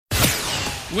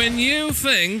When you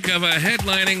think of a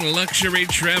headlining luxury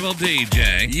travel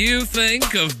DJ, you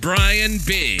think of Brian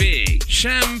B.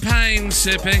 Champagne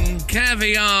sipping,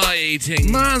 caviar eating,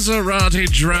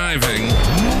 Maserati driving.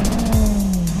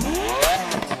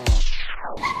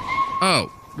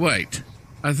 Oh, wait.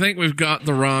 I think we've got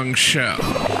the wrong show.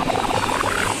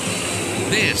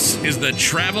 This is the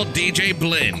Travel DJ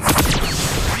Blend.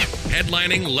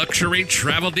 Headlining luxury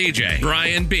travel DJ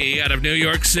Brian B. out of New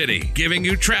York City, giving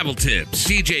you travel tips,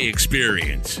 DJ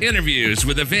experience, interviews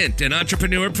with event and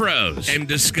entrepreneur pros, and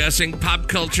discussing pop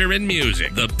culture and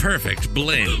music. The perfect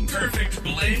blend.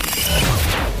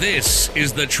 This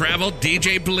is the Travel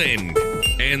DJ Blend,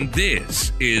 and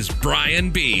this is Brian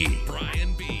B.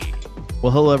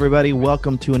 Well, hello, everybody.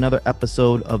 Welcome to another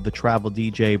episode of the Travel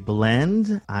DJ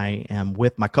Blend. I am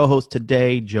with my co-host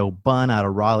today, Joe Bunn, out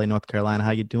of Raleigh, North Carolina. How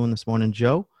you doing this morning,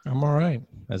 Joe? I'm all right.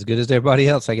 As good as everybody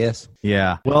else, I guess.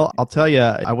 Yeah. Well, I'll tell you,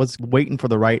 I was waiting for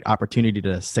the right opportunity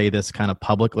to say this kind of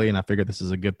publicly, and I figured this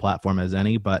is a good platform as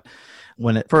any. But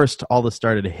when at first all this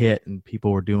started to hit and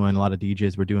people were doing, a lot of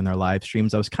DJs were doing their live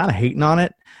streams, I was kind of hating on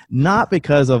it. Not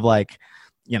because of I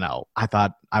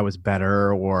thought I was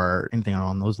better or anything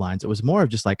along those lines. It was more of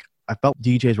just I felt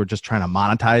DJs were just trying to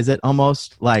monetize it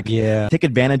almost. Take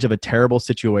advantage of a terrible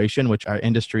situation, which our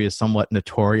industry is somewhat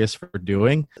notorious for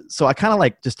doing. So I kind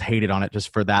of just hated on it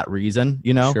just for that reason,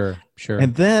 Sure.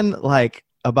 And then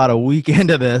about a week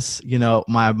into this,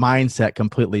 my mindset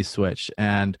completely switched.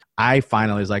 And I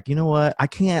finally was like, you know what? I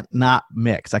can't not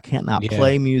mix. I can't not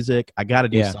play music. I got to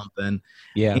do something.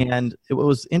 Yeah. And what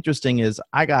was interesting is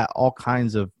I got all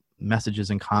kinds of messages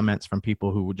and comments from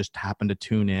people who would just happen to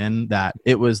tune in that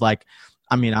it was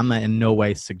I'm not in no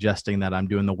way suggesting that I'm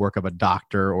doing the work of a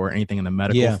doctor or anything in the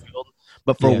medical field,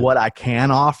 but for what I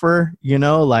can offer,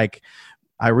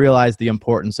 I realized the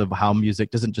importance of how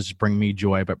music doesn't just bring me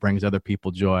joy, but brings other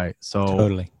people joy. So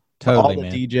totally, all the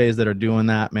man. DJs that are doing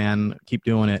that, man, keep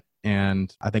doing it.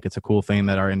 And I think it's a cool thing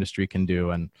that our industry can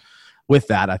do. And with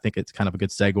that, I think it's kind of a good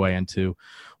segue into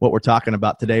what we're talking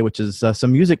about today, which is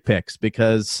some music picks,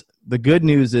 because the good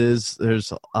news is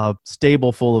there's a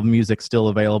stable full of music still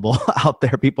available out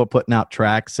there. People are putting out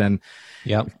tracks, and if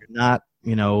you're not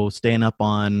staying up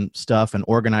on stuff and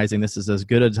organizing, this is as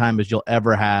good a time as you'll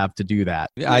ever have to do that.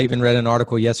 I even read an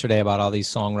article yesterday about all these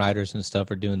songwriters and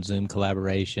stuff are doing Zoom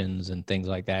collaborations and things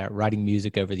like that, writing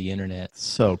music over the internet.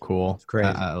 So cool. It's crazy.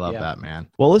 I love that, man.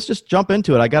 Well, let's just jump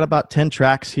into it. I got about 10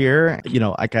 tracks here.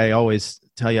 Like I always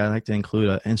tell you, I like to include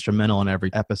an instrumental in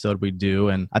every episode we do.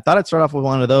 And I thought I'd start off with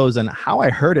one of those. And how I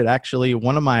heard it, actually,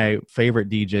 one of my favorite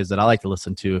DJs that I like to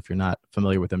listen to, if you're not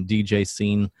familiar with him, DJ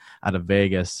Scene out of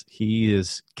Vegas. He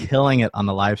is killing it on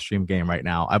the live stream game right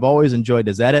now. I've always enjoyed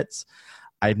his edits.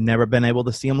 I've never been able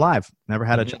to see him live. Never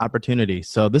had an opportunity.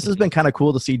 So this has been kind of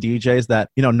cool to see DJs that,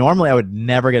 normally I would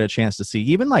never get a chance to see.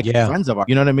 Even friends of ours,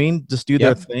 you know what I mean? Just do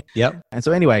their thing. Yep. And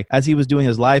so anyway, as he was doing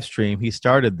his live stream, he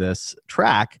started this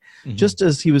track just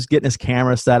as he was getting his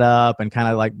camera set up and kind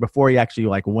of before he actually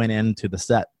went into the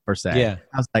set per se. Yeah.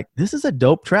 I was like, this is a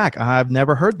dope track. I've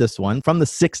never heard this one. From the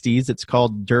 60s, it's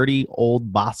called Dirty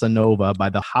Old Bossa Nova by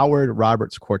the Howard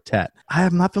Roberts Quartet. I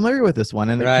am not familiar with this one.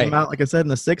 And it came out, like I said, in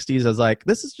the 60s. I was like,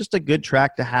 this is just a good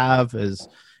track to have as,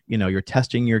 you're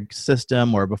testing your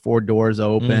system or before doors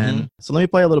open. So let me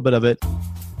play a little bit of it.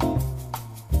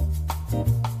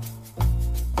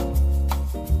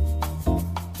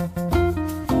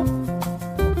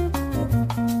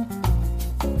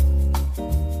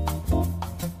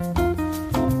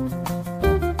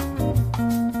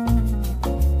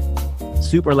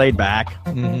 Super laid back.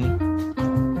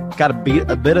 Got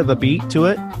a bit of a beat to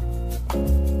it.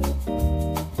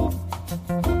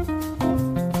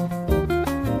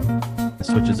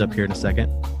 Switches up here in a second.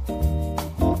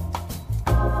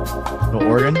 The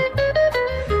organ,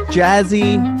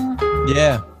 jazzy,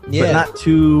 but not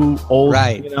too old.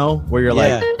 Right. Where you're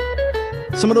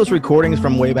some of those recordings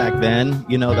from way back then.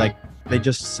 They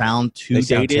just sound too dated.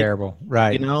 Sound terrible,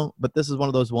 right? But this is one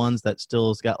of those ones that still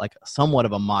has got somewhat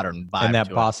of a modern vibe and that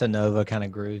to bossa nova kind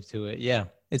of groove to it. Yeah,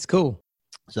 it's cool.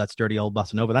 So that's Dirty Old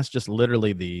Bossa Nova. That's just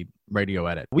literally the radio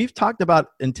edit. We've talked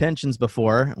about Intentions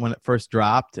before when it first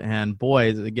dropped, and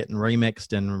boy, they're getting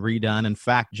remixed and redone. In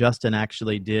fact, Justin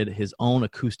actually did his own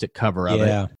acoustic cover of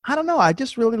it. I don't know. I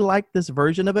just really like this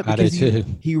version of it because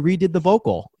he redid the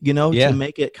vocal, to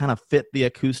make it kind of fit the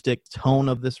acoustic tone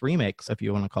of this remix, if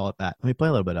you want to call it that. Let me play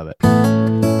a little bit of it.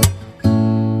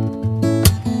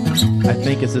 I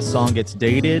think as this song gets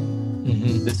dated,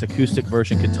 this acoustic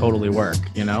version could totally work,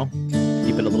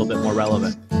 Keep it a little bit more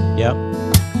relevant. Yep.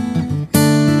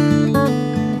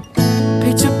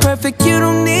 Picture perfect, you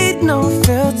don't need no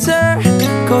filter.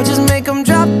 Go just make them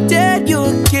drop dead. You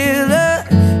a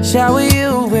shower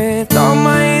you with all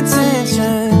my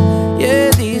attention.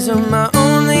 Yeah, these are my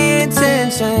only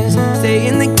intentions. Stay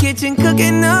in the kitchen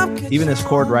cooking up. Even this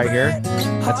chord right here,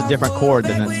 that's a different chord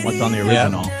than what's on the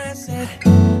original.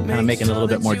 Kind of making it a little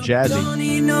bit more jazzy. Don't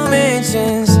need no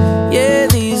mentions. Yeah,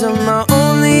 these are my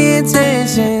only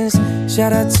intentions.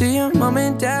 Shout out to your mom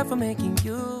and dad for making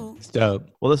you. It's dope.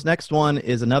 Well, this next one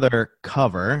is another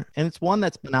cover, and it's one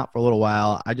that's been out for a little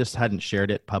while. I just hadn't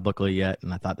shared it publicly yet,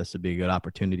 and I thought this would be a good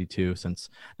opportunity too, since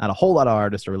not a whole lot of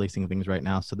artists are releasing things right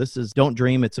now. So this is Don't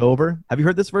Dream It's Over. Have you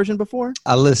heard this version before?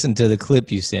 I listened to the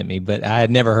clip you sent me, but I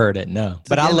had never heard it, no.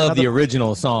 But I love the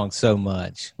original song so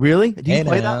much. Really? Do you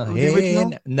play that the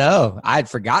original? No, I had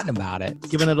forgotten about it.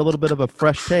 Giving it a little bit of a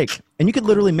fresh take. And you could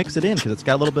literally mix it in because it's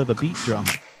got a little bit of a beat drum.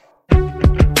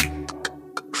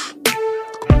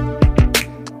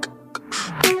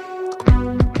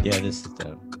 Yeah, this is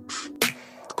dope.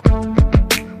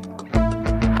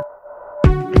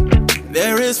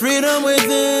 There is freedom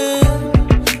within.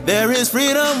 There is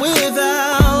freedom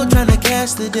without. Trying to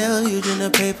catch the deluge in a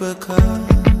paper cup.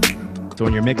 So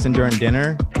when you're mixing during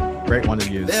dinner, great one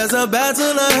to use. There's a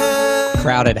battle ahead.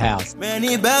 Crowded house.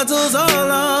 Many battles are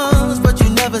lost, but you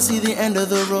never see the end of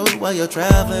the road while you're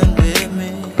traveling with me.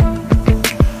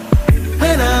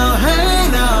 Hey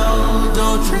now,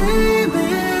 don't dream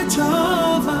it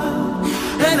over.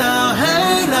 Hey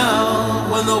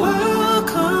now, when the world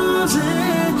comes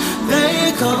in,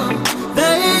 they come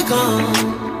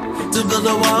to build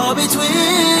a wall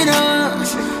between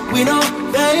us. We know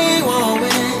they won't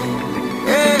win.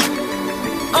 Yeah.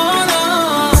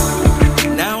 Oh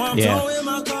no. Now I'm throwing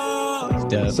my cards.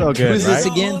 Dope. So good, Who's this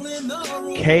right? again?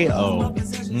 K.O.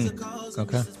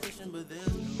 Okay.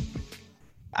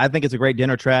 I think it's a great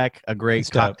dinner track, a great It's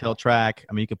dope. cocktail track.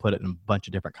 I mean, you could put it in a bunch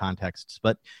of different contexts.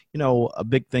 But, you know, a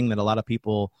big thing that a lot of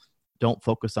people don't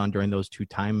focus on during those two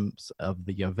times of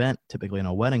the event, typically in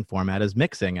a wedding format, is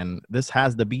mixing. And this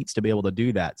has the beats to be able to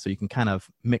do that. So you can kind of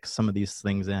mix some of these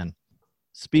things in.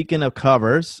 Speaking of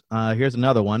covers, here's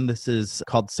another one. This is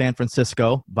called San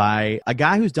Francisco by a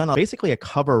guy who's done basically a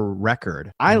cover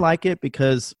record. I like it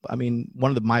because, I mean,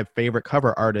 one of my favorite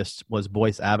cover artists was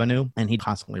Boyce Avenue, and he's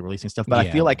constantly releasing stuff. But I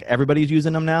feel like everybody's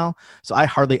using them now, so I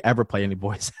hardly ever play any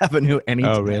Boyce Avenue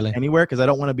anywhere because I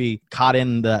don't want to be caught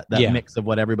in that mix of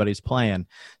what everybody's playing.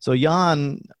 So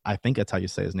Jan, I think that's how you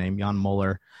say his name, Jan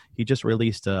Muller, he just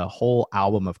released a whole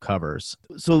album of covers.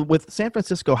 So with San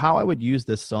Francisco, how I would use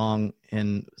this song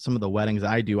in some of the weddings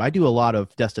I do a lot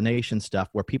of destination stuff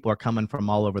where people are coming from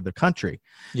all over the country.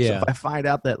 Yeah. So if I find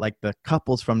out that like the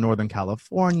couple's from Northern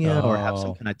California or have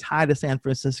some kind of tie to San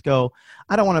Francisco,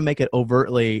 I don't want to make it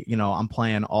overtly, you know, I'm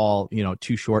playing all, you know,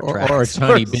 too short tracks. Or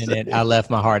Tony Bennett, I left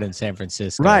my heart in San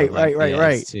Francisco. Right.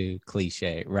 It's too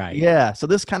cliche. Right. Yeah. So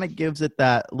this kind of gives it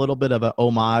that little bit of an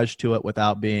homage to it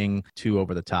without being too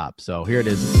over the top. So here it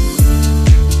is.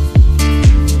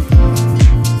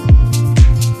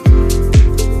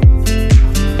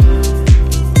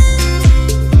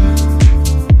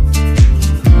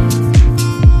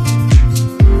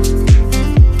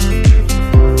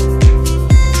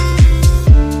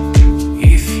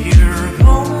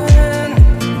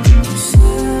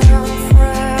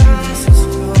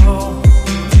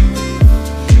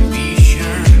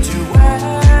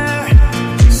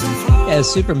 It's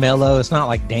super mellow. It's not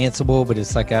like danceable, but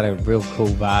it's like got a real cool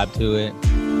vibe to it.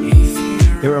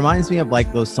 It reminds me of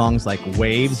like those songs like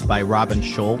Waves by Robin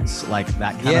Schultz, like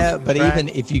that kind of Yeah, but track. even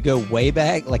if you go way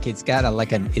back, like it's got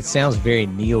it sounds very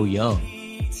Neil Young.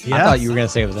 Yes. I thought you were gonna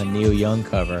say it was a Neil Young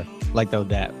cover. Like the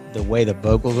way the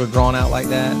vocals are drawn out like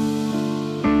that.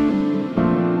 And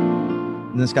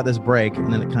then it's got this break,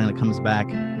 and then it kind of comes back.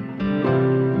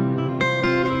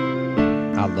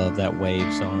 I love that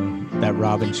Wave song. That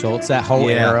Robin Schultz, that whole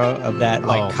era of that,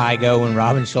 like Kygo and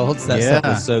Robin Schultz, that stuff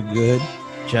was so good.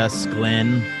 Just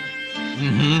Glenn.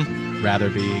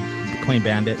 Rather Be, Clean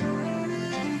Bandit.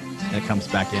 And it comes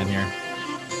back in here.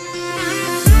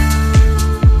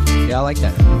 Yeah, I like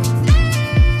that.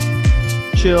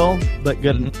 Chill, but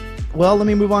good. Well, let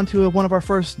me move on to one of our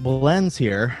first blends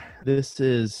here. This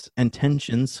is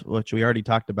Intentions, which we already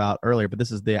talked about earlier, but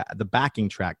this is the backing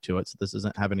track to it, so this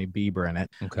doesn't have any Bieber in it.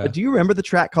 Okay. But do you remember the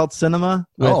track called Cinema?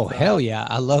 Hell yeah.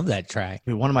 I love that track.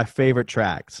 One of my favorite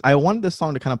tracks. I wanted this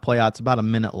song to kind of play out. It's about a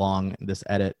minute long, this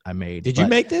edit I made. Did you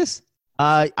make this?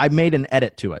 I made an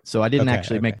edit to it, so I didn't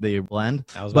actually make the blend.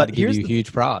 I was about to give you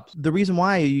huge props. The reason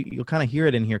why you'll kind of hear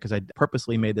it in here, because I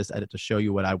purposely made this edit to show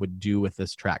you what I would do with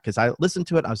this track. Because I listened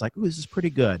to it, I was like, "Ooh, this is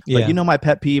pretty good." Yeah. But you know my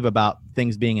pet peeve about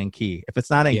things being in key. If it's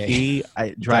not in key,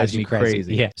 it drives me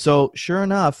crazy. Yeah. So sure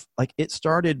enough, like it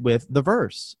started with the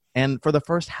verse. And for the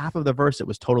first half of the verse, it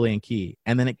was totally in key.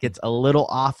 And then it gets a little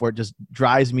off where it just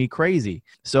drives me crazy.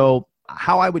 So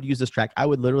how I would use this track, I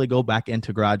would literally go back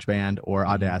into GarageBand or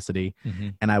Audacity,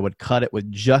 and I would cut it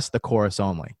with just the chorus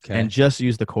only and just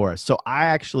use the chorus. So I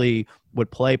actually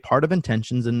would play part of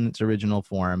Intentions in its original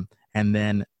form and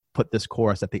then put this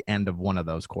chorus at the end of one of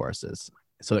those choruses.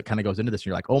 So it kind of goes into this. And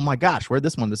you're like, oh my gosh, where'd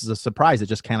this one? This is a surprise. It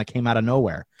just kind of came out of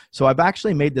nowhere. So I've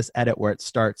actually made this edit where it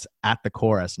starts at the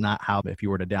chorus, not how if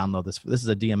you were to download this. This is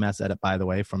a DMS edit, by the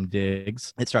way, from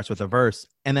Diggs. It starts with a verse.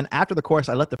 And then after the chorus,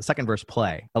 I let the second verse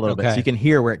play a little bit so you can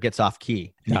hear where it gets off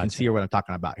key. And you can see what I'm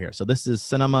talking about here. So this is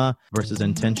Cinema versus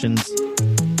Intentions.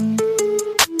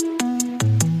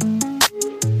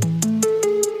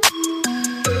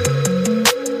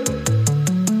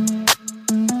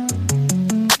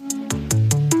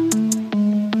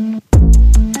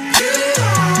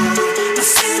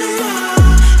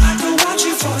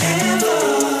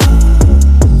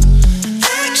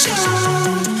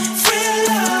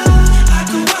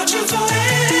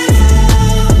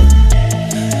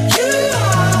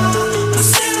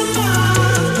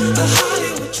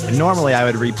 Normally, I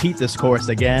would repeat this chorus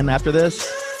again after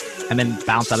this and then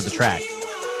bounce out of the track.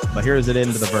 But here is it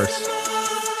into the verse.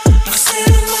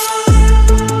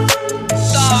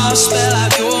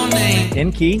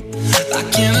 In key.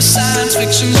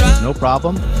 No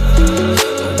problem.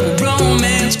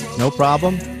 No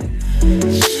problem.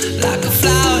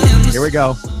 Here we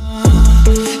go.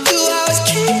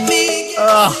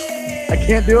 I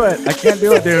can't do it. I can't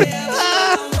do it, dude.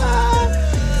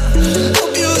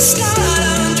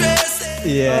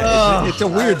 Yeah, it's a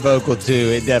weird vocal too.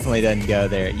 It definitely doesn't go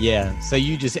there. Yeah, so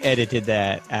you just edited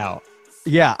that out.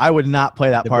 Yeah, I would not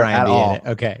play that part at all.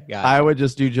 Okay, got it. I would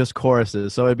just do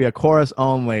choruses. So it'd be a chorus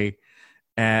only,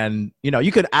 and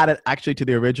you could add it actually to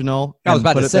the original. I was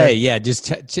about to say, yeah, just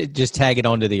tag it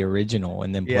onto the original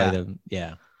and then play them.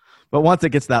 Yeah. But once it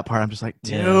gets to that part, I'm just like,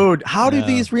 dude, how do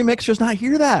these remixers not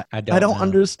hear that? I don't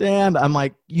understand. I'm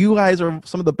like, you guys are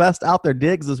some of the best out there.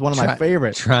 Diggs is one of my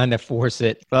favorites. Trying to force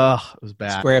it. Ugh, it was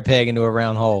bad. Square a peg into a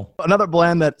round hole. Another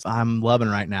blend that I'm loving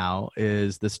right now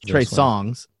is this Trey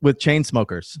Songz with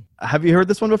Chainsmokers. Have you heard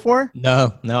this one before?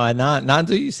 No, I not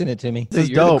until you sent it to me. This is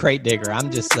you're dope. The crate digger. I'm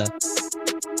just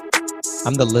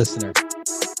I'm the listener.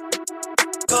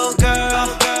 Go girl,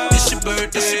 it's your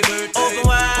birthday. Open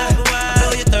wide.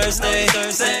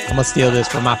 I'm gonna steal this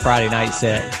for my Friday night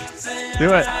set.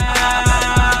 Do it.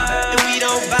 And we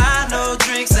don't buy no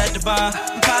drinks at the bar.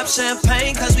 Pop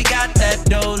champagne cause we got that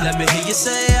dough. Let me hear you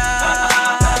say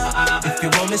if you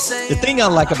want me say. The thing I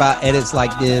like about edits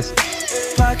like this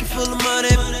Pocket full of money,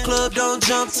 club don't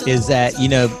jump is that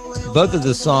both of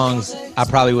the songs I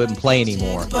probably wouldn't play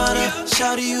anymore. But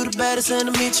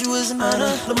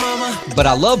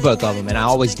I love both of them, and I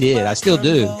always did. I still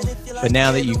do. But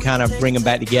now that you kind of bring them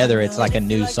back together, it's like a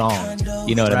new song.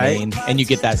 You know what I mean? And you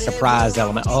get that surprise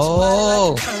element.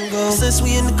 Oh. Since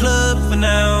we in the club for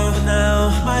now,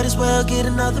 might as well get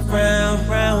another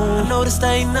round. I noticed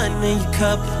there ain't nothing in your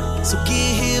cup. So get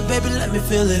here, baby, let me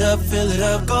fill it up.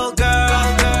 Go,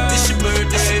 girl, it's your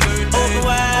birthday. Open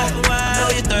wide, I know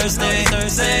you're thirsty.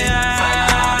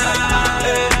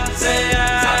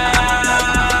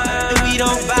 And we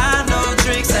don't buy no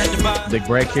drinks at the bar. Big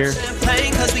break here.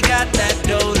 Champagne, cause we got that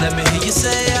dough. Let me hear you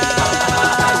say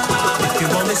if you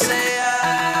want me say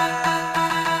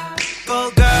go,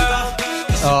 girl.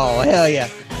 Oh, hell yeah.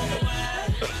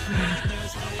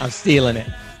 I'm stealing it.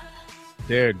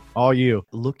 Dude, all you.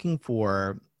 Looking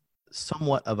for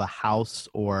somewhat of a house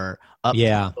or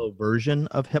up-tempo version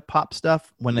of hip-hop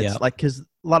stuff when it's like, because a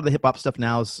lot of the hip-hop stuff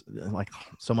now is like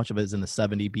so much of it is in the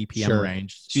 70 BPM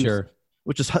range.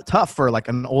 Which is tough for like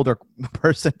an older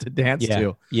person to dance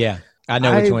to. Yeah, I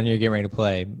know which one you're getting ready to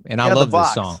play. And I love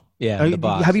this song. Yeah, the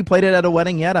box. Have you played it at a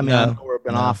wedding yet? I mean, I know we've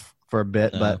been off for a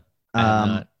bit, but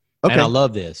okay. And I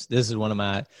love this. This is one of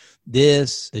my...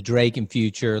 the Drake and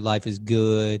Future, Life is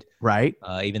Good. Right.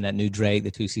 Even that new Drake, the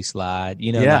 2C Slide.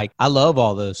 Like I love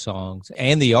all those songs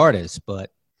and the artists, but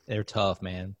they're tough,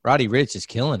 man. Roddy Ricch is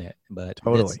killing it. But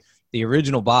totally. The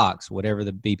original box, whatever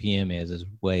the BPM is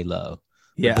way low.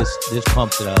 Yeah. This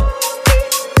pumps it up.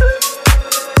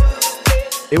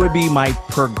 It would be my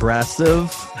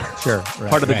progressive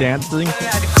part of the dancing.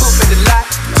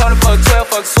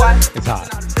 It's hot.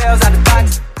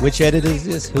 Which edit is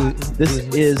this? This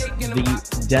is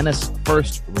the Dennis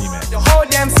First remix. The whole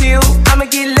damn seal, I'ma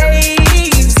get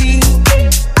lazy.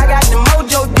 I got the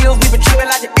mojo deals, we been tripping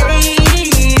like the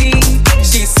 80s.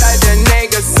 She said the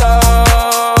nigga so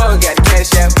got the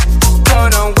cash out.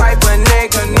 Told him wipe a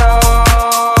nigga no.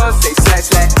 Say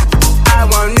slash. I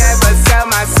won't never sell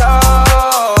my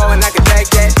soul, and I can take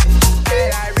that.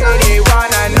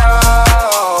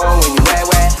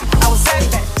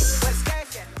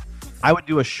 I would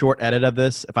do a short edit of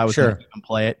this if I was going to even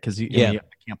play it, because I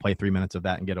can't play 3 minutes of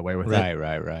that and get away with it.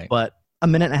 Right. But a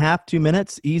minute and a half, 2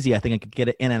 minutes, easy. I think I could get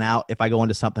it in and out if I go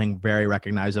into something very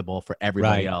recognizable for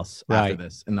everybody else after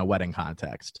this in the wedding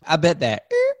context. I bet that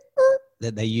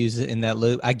they use it in that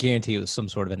loop, I guarantee it was some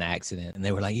sort of an accident. And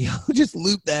they were like, yo, just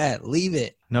loop that, leave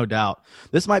it. No doubt.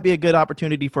 This might be a good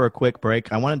opportunity for a quick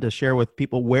break. I wanted to share with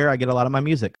people where I get a lot of my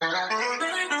music.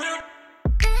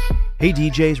 Hey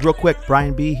DJs, real quick,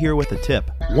 Brian B here with a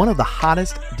tip. One of the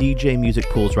hottest DJ music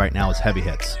pools right now is Heavy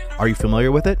Hits. Are you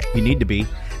familiar with it? You need to be.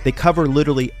 They cover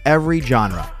literally every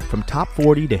genre, from top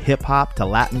 40 to hip-hop to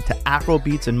Latin to Afro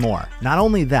beats and more. Not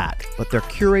only that, but their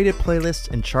curated playlists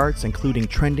and charts, including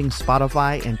trending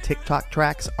Spotify and TikTok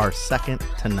tracks, are second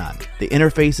to none. The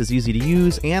interface is easy to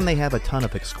use, and they have a ton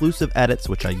of exclusive edits,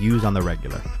 which I use on the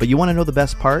regular. But you want to know the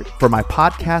best part? For my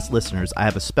podcast listeners, I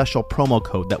have a special promo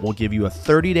code that will give you a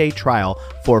 30-day trial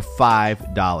for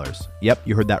 $5. Yep,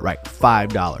 you heard that right,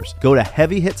 $5. Go to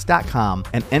heavyhits.com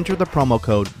and enter the promo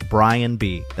code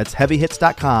BrianB. That's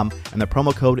heavyhits.com, and the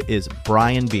promo code is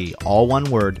BrianB, all one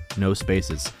word, no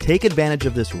spaces. Take advantage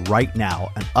of this right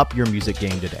now and up your music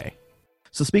game today.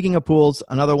 So speaking of pools,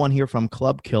 another one here from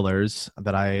Club Killers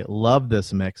that I love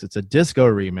this mix. It's a disco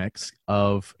remix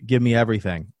of Give Me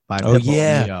Everything by Pitbull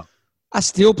and Neo. I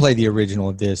still play the original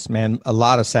of this, man, a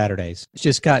lot of Saturdays. It's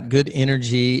just got good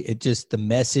energy. It just, the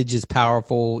message is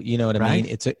powerful. You know what I mean?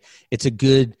 It's a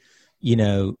good,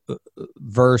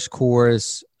 verse,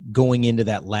 chorus going into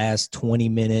that last 20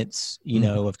 minutes,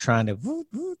 of trying to,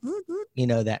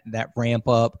 that ramp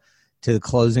up to the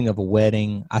closing of a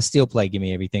wedding. I still play Give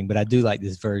Me Everything, but I do like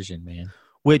this version, man.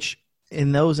 Which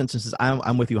in those instances,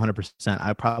 I'm with you 100%.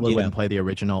 I probably wouldn't play the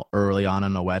original early on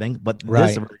in a wedding, but this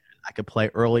version I could play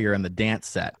earlier in the dance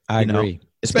set. I agree.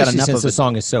 Especially since the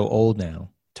song is so old now.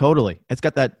 Totally. It's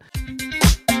got that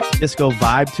disco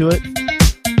vibe to it.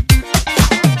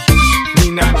 Me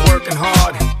not working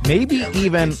hard. Maybe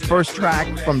even first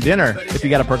track from dinner if you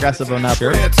got a progressive enough.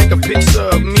 Yeah, take a picture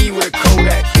of me with a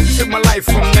Kodak. Took my life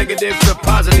from negative to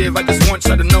positive. I just want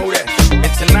you to know that.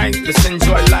 And tonight, let's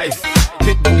enjoy life.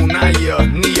 Pitbull, Naya,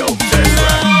 Neo. That's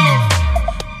right.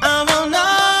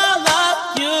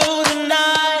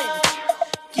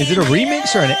 Is it a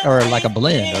remix or like a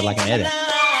blend or like an edit?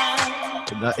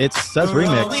 It says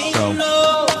remix, so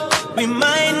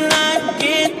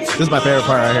this is my favorite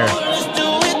part right here.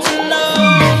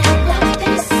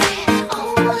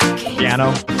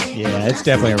 Piano. Yeah, it's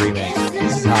definitely a remix.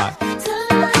 This is hot.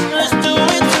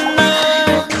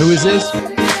 Who is this?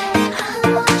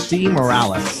 C.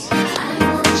 Morales.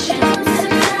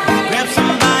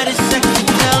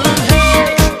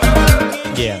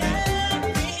 Yeah, man.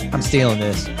 I'm stealing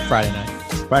this Friday night.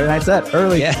 Friday night set,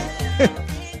 early. Yeah.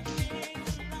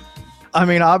 I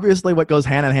mean, obviously what goes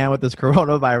hand in hand with this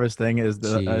coronavirus thing is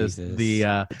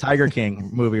the Tiger King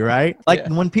movie, right? Like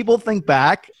when people think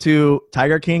back to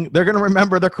Tiger King, they're going to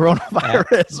remember the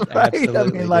coronavirus, right?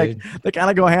 Absolutely, I mean, they kind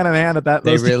of go hand in hand at that.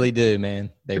 They really do, man.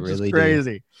 They really do.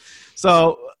 Crazy.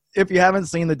 So if you haven't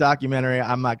seen the documentary,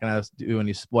 I'm not going to do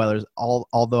any spoilers,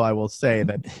 although I will say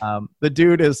that the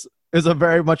dude is a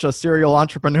very much a serial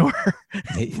entrepreneur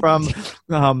from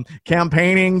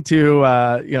campaigning to,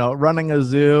 running a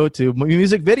zoo to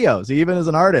music videos. He even is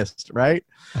an artist, right?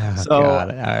 Oh, so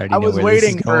God, I was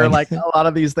waiting for like a lot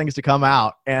of these things to come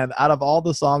out. And out of all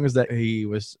the songs that he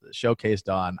was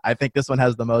showcased on, I think this one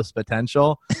has the most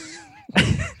potential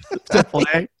to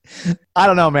play. I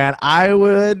don't know, man.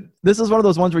 This is one of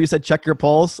those ones where you said check your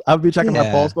pulse. I would be checking my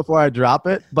pulse before I drop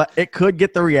it, but it could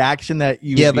get the reaction that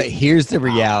you. Yeah, but here's the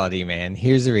reality, man.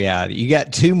 Here's the reality. You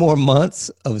got 2 more months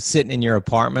of sitting in your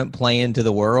apartment playing to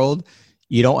the world.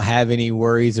 You don't have any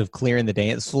worries of clearing the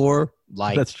dance floor.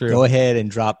 Like, that's true. Go ahead and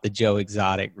drop the Joe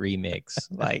Exotic remix.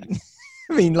 Like,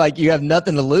 I mean, like you have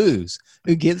nothing to lose.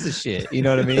 Who gives a shit? You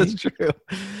know what I mean? That's true.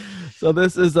 So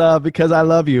this is Because I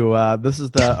Love You. This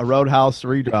is the Roadhouse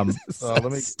redrum. So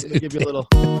let me give you a little.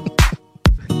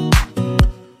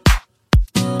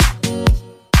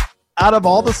 Out of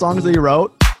all the songs that he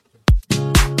wrote,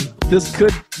 this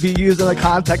could be used in the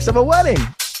context of a wedding.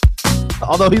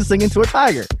 Although he's singing to a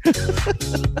tiger.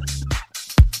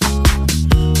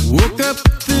 Woke up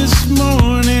this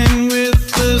morning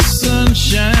with the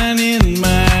sunshine in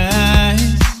my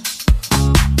eyes.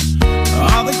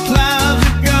 All the clouds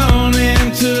are gone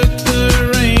and took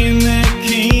the rain that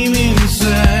came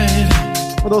inside.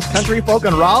 For those country folk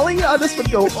in Raleigh, this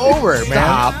would go over, man.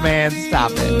 Stop, man.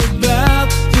 Stop it. About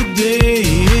the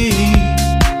day,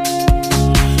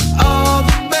 all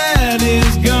the bad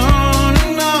is gone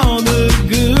and all the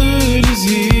good is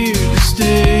here to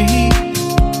stay.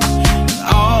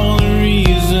 All the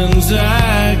reasons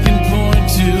I can point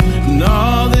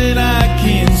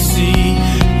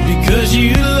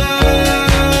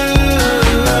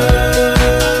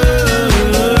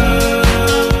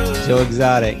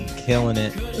got it. Killing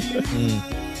it.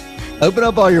 Open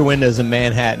up all your windows in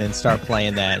Manhattan and start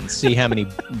playing that and see how many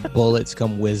bullets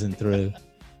come whizzing through.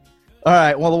 All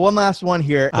right. Well, the one last one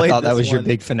here. I thought that was your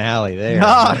big finale there. No.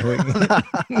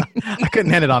 I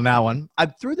couldn't end it on that one. I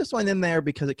threw this one in there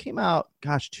because it came out,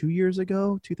 2 years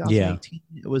ago, 2018.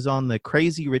 It was on the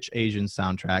Crazy Rich Asians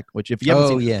soundtrack, which if you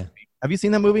haven't seen have you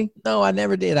seen that movie? No, I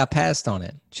never did. I passed on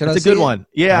it. It's a good one.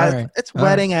 Yeah, right. it's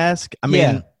wedding-esque. I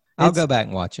mean, I'll go back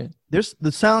and watch it. The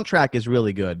soundtrack is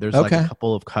really good. There's like a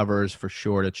couple of covers for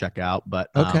sure to check out, but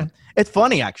it's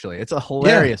funny actually. It's a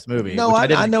hilarious movie. No,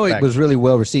 I know it was really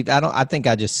well received. I think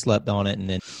I just slept on it and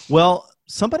then. Well,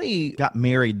 somebody got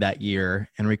married that year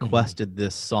and requested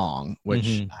this song,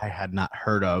 which I had not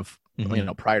heard of.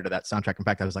 Prior to that soundtrack. In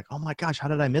fact, I was like, "Oh my gosh, how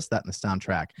did I miss that in the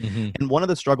soundtrack?" And one of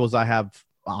the struggles I have,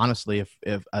 honestly,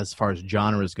 if as far as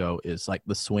genres go, is like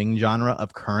the swing genre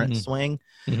of current swing.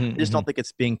 I just don't think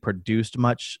it's being produced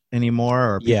much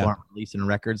anymore, or people aren't releasing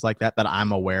records like that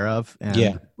I'm aware of.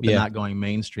 And with it not going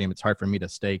mainstream, it's hard for me to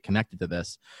stay connected to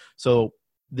this. So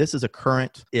this is a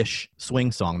current-ish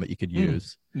swing song that you could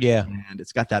use. Yeah. And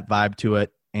it's got that vibe to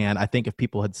it. And I think if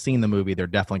people had seen the movie, they're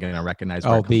definitely going to recognize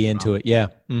where I'll be into it. Yeah.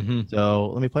 So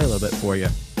let me play a little bit for you.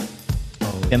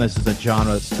 And this is a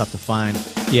genre that's tough to find.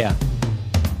 Yeah.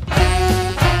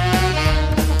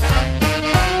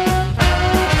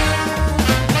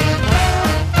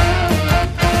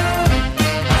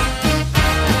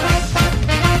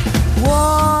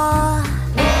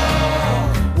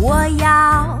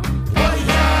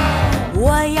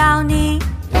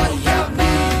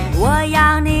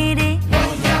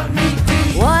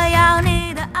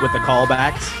 With the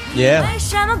callbacks. Yeah.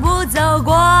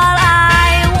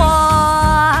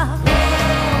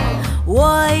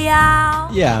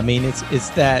 Yeah, I mean it's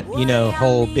that,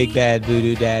 whole Big Bad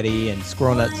Voodoo Daddy and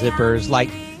Squirrel Nut Zippers,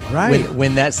 like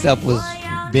when that stuff was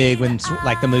big, when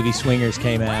like the movie Swingers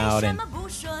came out, and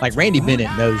like Randy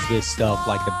Bennett knows this stuff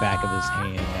like the back of his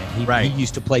hand. And he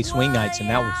used to play swing nights, and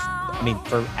that was,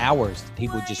 for hours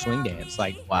people would just swing dance.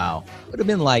 Like, wow, would have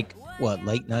been like what,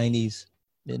 late 90s,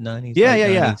 mid 90s?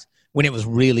 Yeah. When it was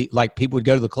really like people would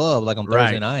go to the club like on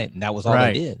Thursday night, and that was all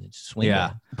they did. Just swing.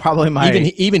 Yeah, probably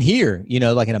even here,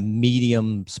 like in a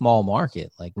medium small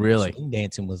market, like really swing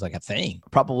dancing was like a thing.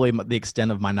 Probably the extent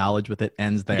of my knowledge with it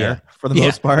ends there for the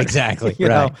most part. Exactly. you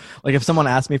know, like if someone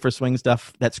asked me for swing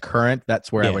stuff that's current, that's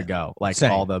where I would go. Like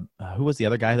Same. all the who was the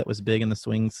other guy that was big in the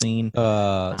swing scene?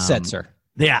 Setzer.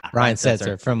 Yeah, Ryan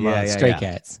Setzer from Stray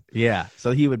Cats. Yeah,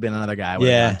 so he would have been another guy I would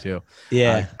have gone to.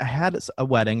 Yeah. I had a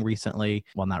wedding recently.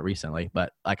 Well, not recently,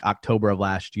 but like October of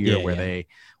last year where they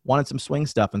wanted some swing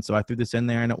stuff. And so I threw this in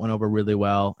there and it went over really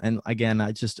well. And again,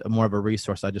 it's just more of a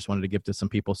resource I just wanted to give to some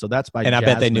people. So that's by And Jasmine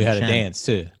I bet they knew how to Chen. dance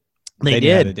too. They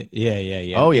did.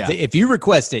 Yeah. Oh, yeah. If you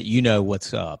request it, you know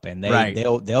what's up, and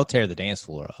they'll tear the dance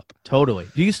floor up. Totally.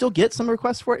 Do you still get some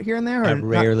requests for it here and there? I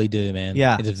rarely do, man.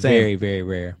 Yeah, it's same. very, very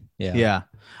rare. Yeah.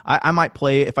 I might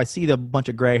play, if I see the bunch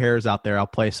of gray hairs out there, I'll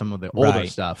play some of the older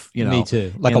stuff. Me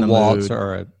too. Like a waltz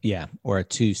or a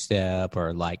two-step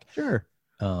or like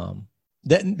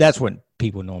that's what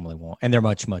people normally want, and they're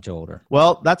much, much older.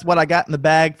 Well, that's what I got in the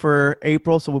bag for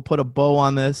April, so we'll put a bow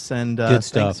on this. And good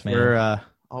stuff, thanks for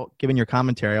giving your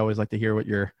commentary. I always like to hear what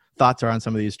your thoughts are on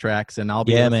some of these tracks, and I'll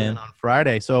be listening on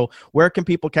Friday. So where can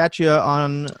people catch you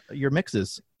on your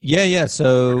mixes? Yeah.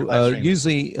 So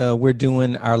usually we're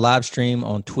doing our live stream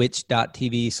on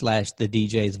twitch.tv/the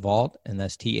DJ's Vault, and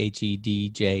that's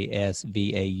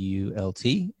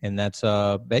THEDJSVAULT. And that's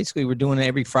basically we're doing it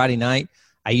every Friday night.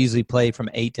 I usually play from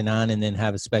 8 to 9 and then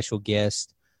have a special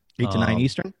guest. 8 to 9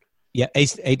 Eastern? Yeah,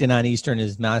 8 to 9 Eastern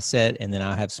is my set, and then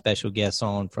I have special guests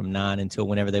on from 9 until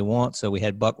whenever they want. So we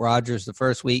had Buck Rogers the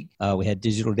first week. We had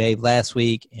Digital Dave last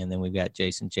week, and then we've got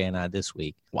Jason Janai this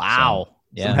week. Wow. So,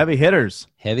 yeah. Some heavy hitters.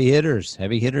 Heavy hitters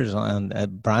on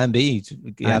Brian B.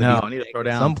 I know. I need to throw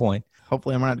down at some point.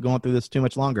 Hopefully, I'm not going through this too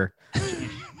much longer.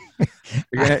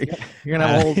 You're gonna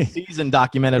have a whole season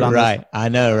documented on right. this. I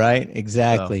know, right?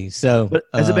 Exactly. So, but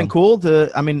has it been cool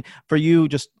for you,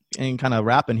 just in kind of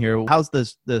wrapping here, how's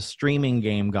the streaming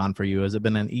game gone for you? Has it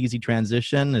been an easy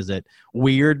transition? Is it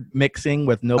weird mixing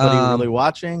with nobody really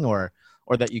watching, or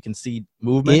that you can see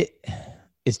movement?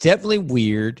 It's definitely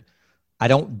weird. I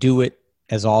don't do it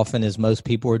as often as most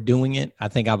people are doing it. I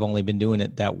think I've only been doing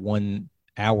it that 1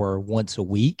 hour once a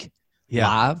week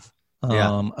live.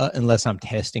 Unless I'm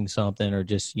testing something or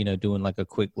just, doing like a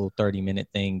quick little 30-minute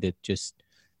thing to just,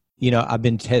 I've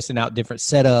been testing out different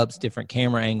setups, different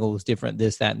camera angles, different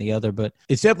this, that, and the other. But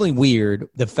it's definitely weird.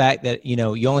 The fact that,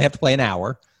 you only have to play an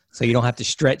hour, so you don't have to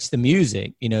stretch the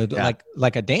music,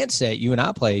 like a dance set you and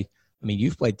I play. I mean,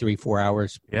 you've played 3-4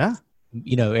 hours,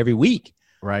 every week.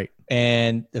 Right.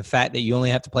 And the fact that you only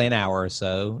have to play an hour or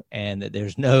so, and that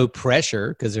there's no pressure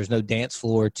because there's no dance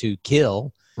floor to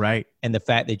kill. Right. And the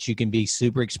fact that you can be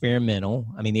super experimental.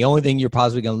 I mean, the only thing you're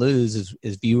possibly going to lose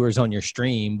is viewers on your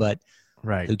stream, but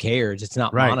Right. who cares? It's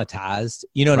not Right. monetized.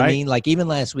 You know what I Right. mean? Like even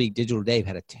last week, Digital Dave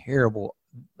had a terrible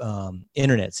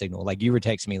internet signal. Like you were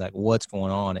texting me like, what's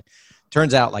going on? It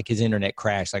turns out like his internet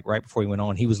crashed like right before he went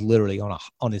on. He was literally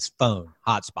on his phone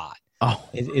hotspot. Oh,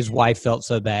 His wife felt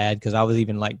so bad because I was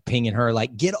even like pinging her,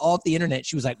 like, get off the internet.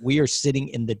 She was like, we are sitting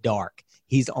in the dark.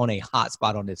 He's on a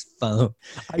hotspot on his phone.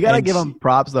 I got to And give him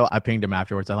props, though. I pinged him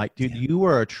afterwards. I'm like, dude, you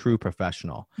were a true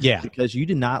professional. Yeah. Because you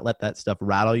did not let that stuff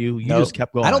rattle you. You Nope. just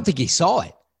kept going. I don't think he saw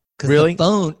it. Really? The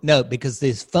phone, no, because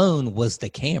his phone was the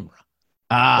camera.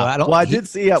 So I don't- Well, I he did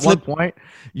see at one flipped- point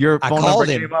your I phone called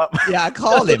number him. came up. Yeah, I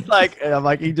called him. I'm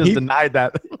like, he just He- denied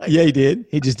that. Yeah, he did.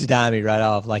 He just denied me right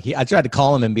off. Like I tried to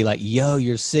call him and be like, "Yo,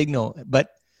 your signal." But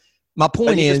my But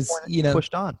point he just is, pointed- you know,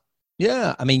 pushed on.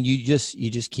 yeah. I mean, you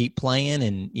just keep playing,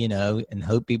 and you know, and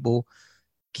hope people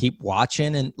keep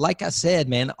watching. And like I said,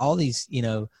 man, all these, you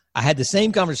know, I had the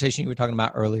same conversation you were talking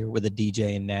about earlier with a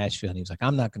DJ in Nashville, and he was like,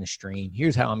 "I'm not going to stream.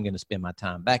 Here's how I'm going to spend my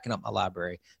time: backing up my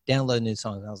library, downloading new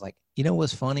songs." And I was like, "You know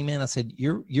what's funny, man?" I said,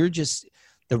 "You're just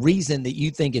the reason that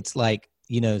you think it's like."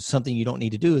 You know, something you don't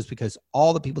need to do is because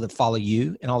all the people that follow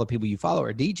you and all the people you follow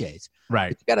are DJs. Right.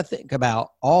 But you got to think about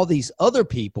all these other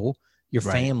people, your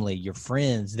Right. family, your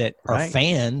friends that are Right.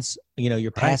 fans, you know,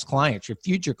 your past clients, your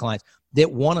future clients that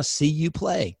want to see you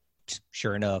play.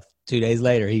 Sure enough, 2 days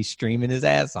later, he's streaming his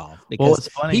ass off because it's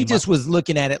funny. he just was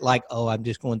looking at it like, oh, I'm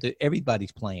just going to,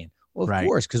 everybody's playing. Well, of Right.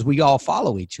 course, because we all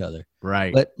follow each other.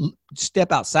 Right. But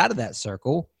step outside of that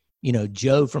circle. You know,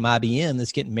 Joe from IBM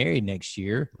that's getting married next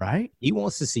year, right. he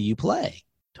wants to see you play.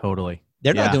 Totally.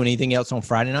 They're Yeah. not doing anything else on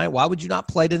Friday night. Why would you not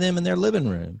play to them in their living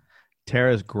room?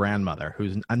 Tara's grandmother,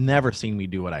 who's I've never seen me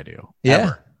do what I do. Yeah,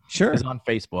 ever, sure. is on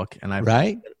Facebook, and I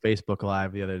Right? did Facebook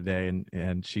Live the other day,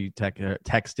 and she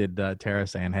texted Tara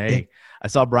saying, "Hey, I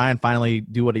saw Brian finally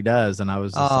do what he does," and I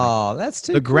was just like, Oh, that's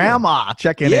too the cool. grandma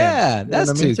checking in. Yeah, You know that's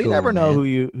what I mean? too So you cool, never know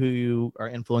man. who you are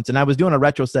influencing. I was doing a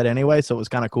retro set anyway, so it was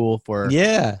kind of cool for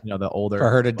Yeah, the older for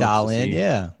her to folks dial in. see.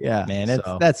 Yeah, Yeah, man,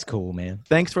 so- that's cool, man.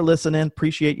 Thanks for listening.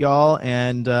 Appreciate y'all,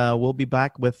 and we'll be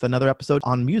back with another episode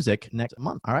on music next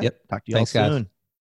month. All right. Yep. Talk to y'all Thanks, guys. soon.